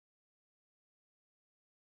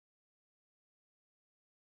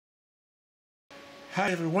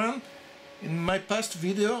Hi everyone, in my past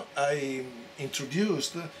video I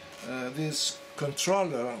introduced this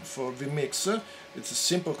controller for Vmix. It's a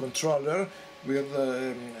simple controller with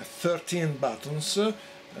 13 buttons to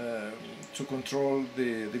control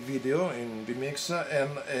the video in Vmix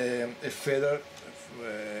and a fader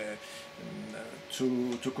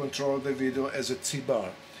to control the video as a T-bar.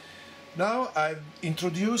 Now I've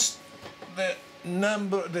introduced the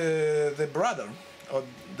brother of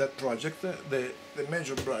that project, the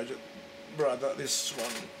major brother, this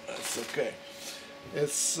one. It's okay.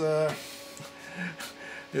 It's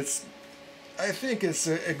I think it's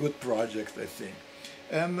a good project, I think.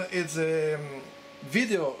 And it's a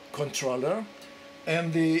video controller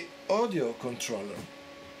and the audio controller.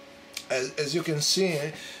 As you can see,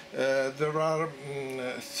 there are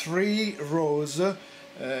 3 rows of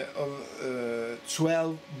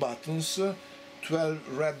 12 buttons,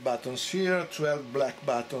 12 red buttons here, 12 black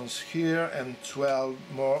buttons here, and 12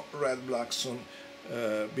 more red blocks on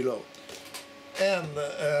below. And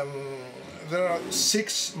there are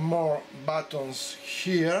 6 more buttons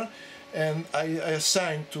here, and I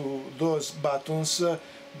assign to those buttons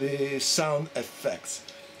the sound effects.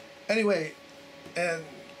 Anyway,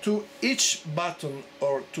 to each button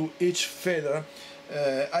or to each fader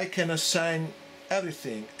I can assign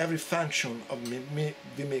everything, every function of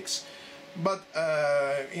Vmix. But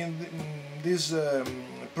in this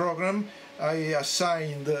program I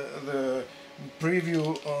assigned the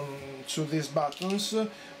preview to these buttons,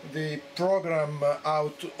 the program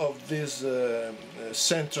out of this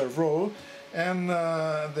center row, and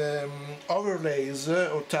the overlays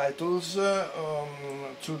or titles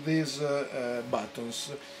to these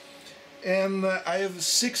buttons. And I have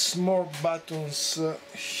 6 more buttons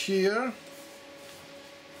here.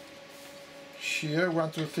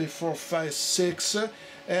 1, 2, 3, 4, 5, 6,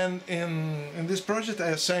 and in this project I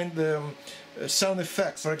assigned the sound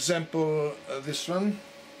effects. For example, this one,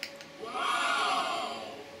 wow,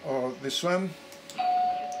 or this one,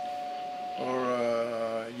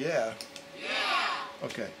 or yeah,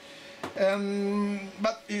 okay.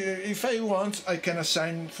 But if I want, I can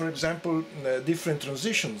assign, for example, different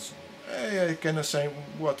transitions. I can assign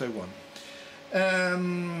what I want.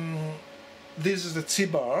 This is the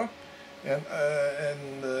T-bar.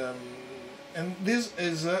 And this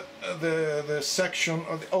is the section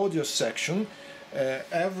of the audio section.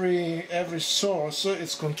 Every source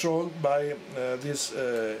is controlled by this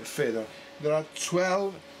fader. There are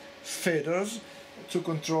 12 faders to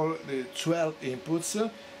control the 12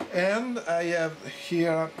 inputs, and I have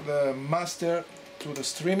here the master to the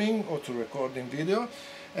streaming or to recording video,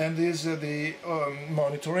 and this is the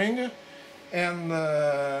monitoring. And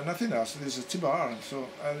nothing else. This is a T-bar, so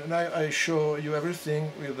now I show you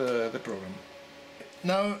everything with the program.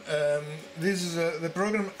 Now this is the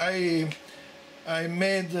program. I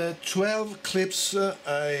made 12 clips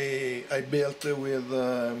I built with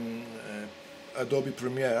Adobe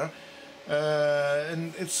Premiere,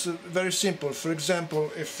 and it's very simple. For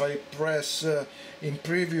example, if I press in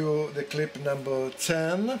preview the clip number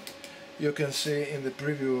 10, you can see in the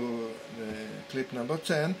preview the clip number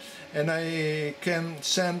 10, and I can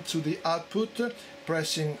send to the output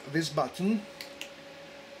pressing this button,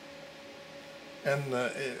 and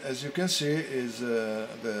as you can see is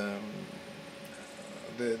the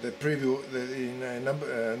preview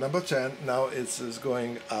in number 10. Now it's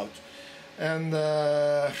going out, and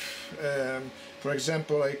for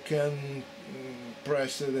example I can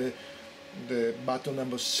press the button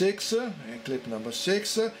number 6, clip number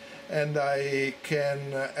 6, and I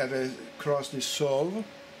can have a cross dissolve,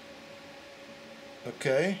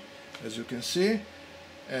 okay, as you can see.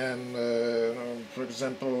 And for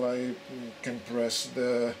example I can press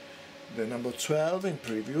the number 12 in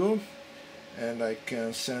preview, and I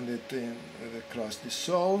can send it in the cross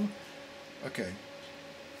dissolve, okay.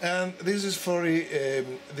 And this is for the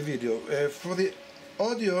video. For the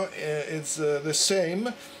audio it's the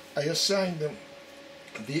same. I assigned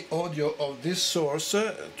the audio of this source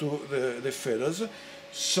to the faders.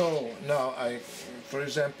 So now for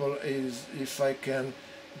example, if I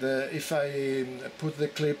put the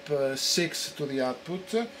clip 6 to the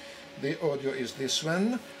output, the audio is this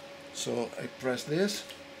one. So I press this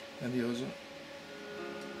and use.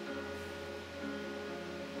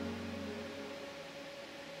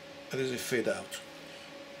 This is a fade out.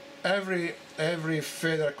 Every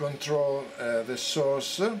fader control the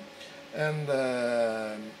source. And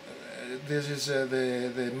this is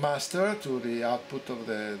the master to the output of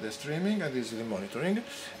the streaming, and this is the monitoring.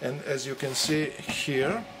 And as you can see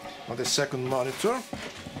here on the second monitor,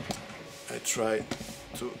 I try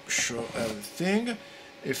to show everything.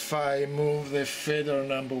 If I move the fader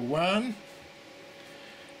number 1,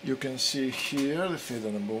 You can see here the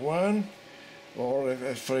fader number 1, or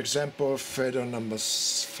for example fader number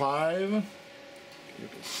 5. You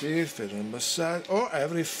can see fader number 6, or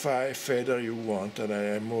every 5 fader you want, and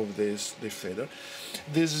I move the fader.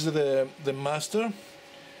 This is the master.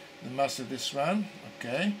 The master, this one,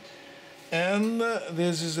 okay. And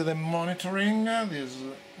this is the monitoring, this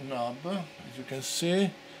knob, as you can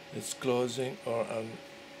see, it's closing or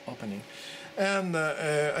opening. And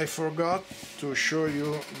I forgot to show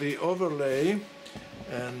you the overlay,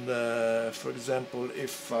 and for example,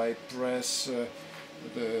 if I press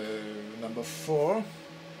the number 4,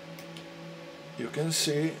 you can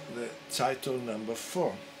see the title number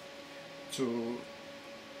 4.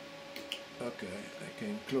 Okay, I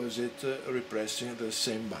can close it repressing the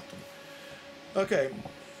same button. Okay,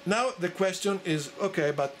 now the question is, okay,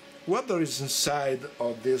 but what there is inside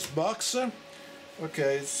of this box?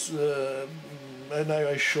 Okay, it's, and now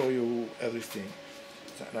I show you everything.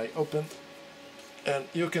 So I open, and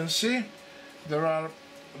you can see there are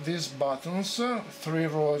these buttons, 3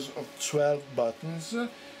 rows of 12 buttons.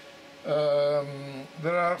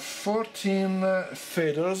 There are 14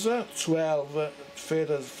 faders, 12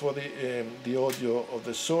 faders for the audio of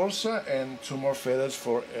the source, and 2 more faders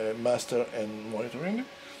for master and monitoring.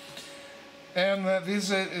 And this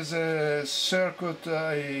is a circuit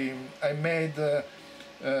I made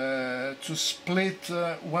to split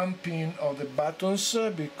one pin of the buttons,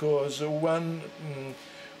 because one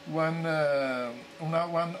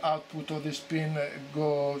output of this pin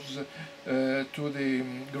goes to the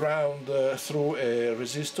ground through a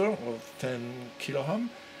resistor of 10 kilo ohm,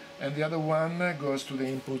 and the other one goes to the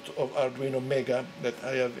input of Arduino Mega that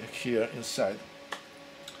I have here inside.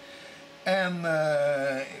 And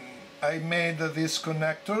I made these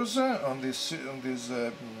connectors on this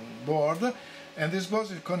board, and this board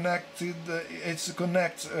is connected. It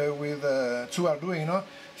connects with to Arduino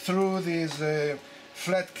through these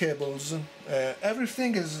flat cables.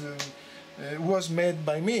 Everything was made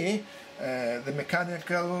by me, the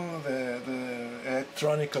mechanical, the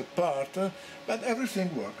electronical part, but everything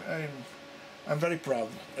worked. I'm very proud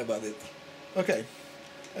about it. Okay,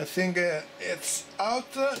 I think it's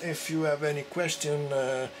out. If you have any question,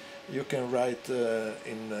 you can write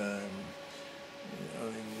in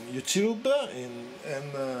YouTube,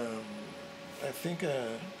 and I think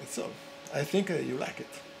it's all. I think you like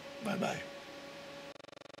it. Bye bye.